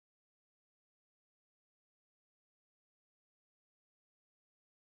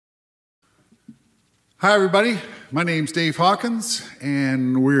Hi everybody, my name's Dave Hawkins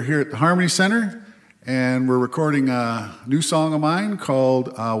and we're here at the Harmony Center and we're recording a new song of mine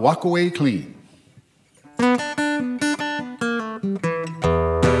called Walk Away Clean.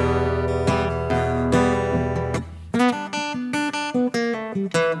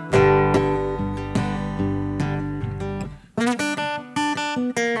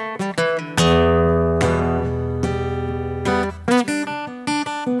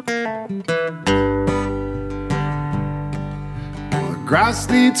 Grass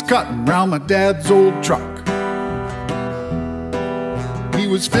needs cutting round my dad's old truck. He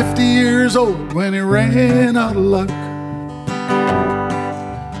was 50 years old when he ran out of luck.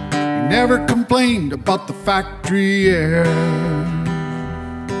 He never complained about the factory air.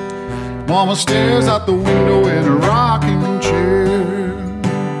 Mama stares out the window in a rocking chair.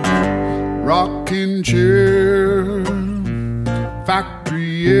 Rocking chair,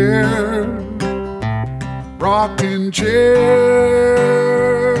 factory air. Rocking chair.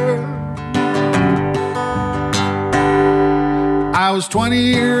 I was 20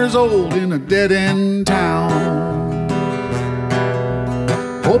 years old in a dead-end town,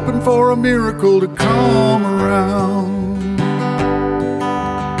 hoping for a miracle to come around,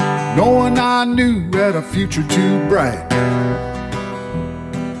 knowing I knew had a future too bright.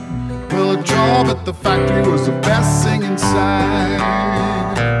 Well, a job at the factory was the best thing in sight.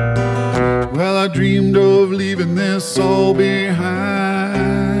 Well, I dreamed of leaving this all behind.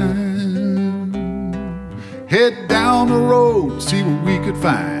 Head down the road, see what we could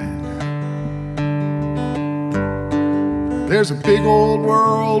find. There's a big old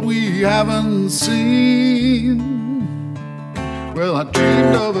world we haven't seen. Well, I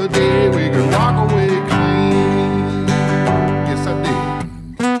dreamed of a day we could walk away clean. Yes, I did.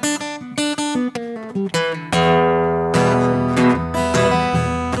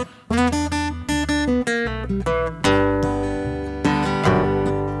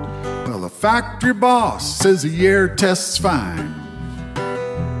 Factory boss says the air test's fine,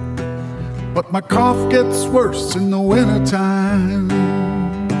 but my cough gets worse in the wintertime.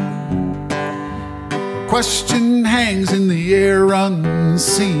 The question hangs in the air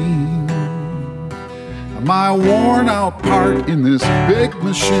unseen. Am I a worn out part in this big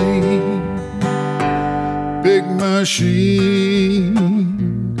machine? Big machine,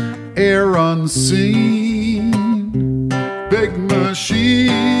 air unseen. Big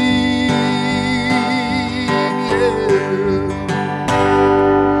machine.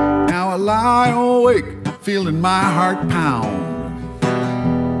 Now I lie awake, feeling my heart pound.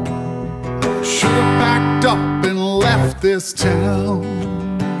 I should have packed up and left this town.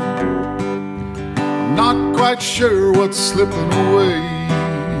 I'm not quite sure what's slipping away,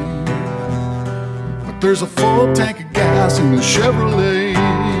 but there's a full tank of gas in the Chevrolet.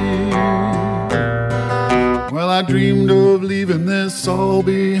 Well, I dreamed of leaving this all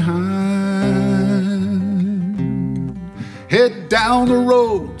behind. Head down the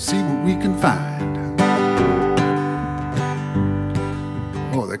road, see what we can find.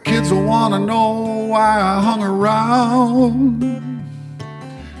 Oh, the kids will want to know why I hung around.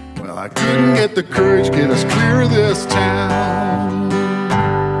 Well, I couldn't get the courage to get us clear of this town.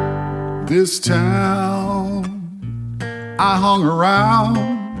 This town, I hung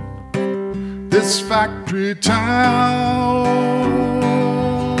around. This factory town,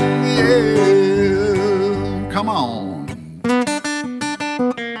 yeah, come on.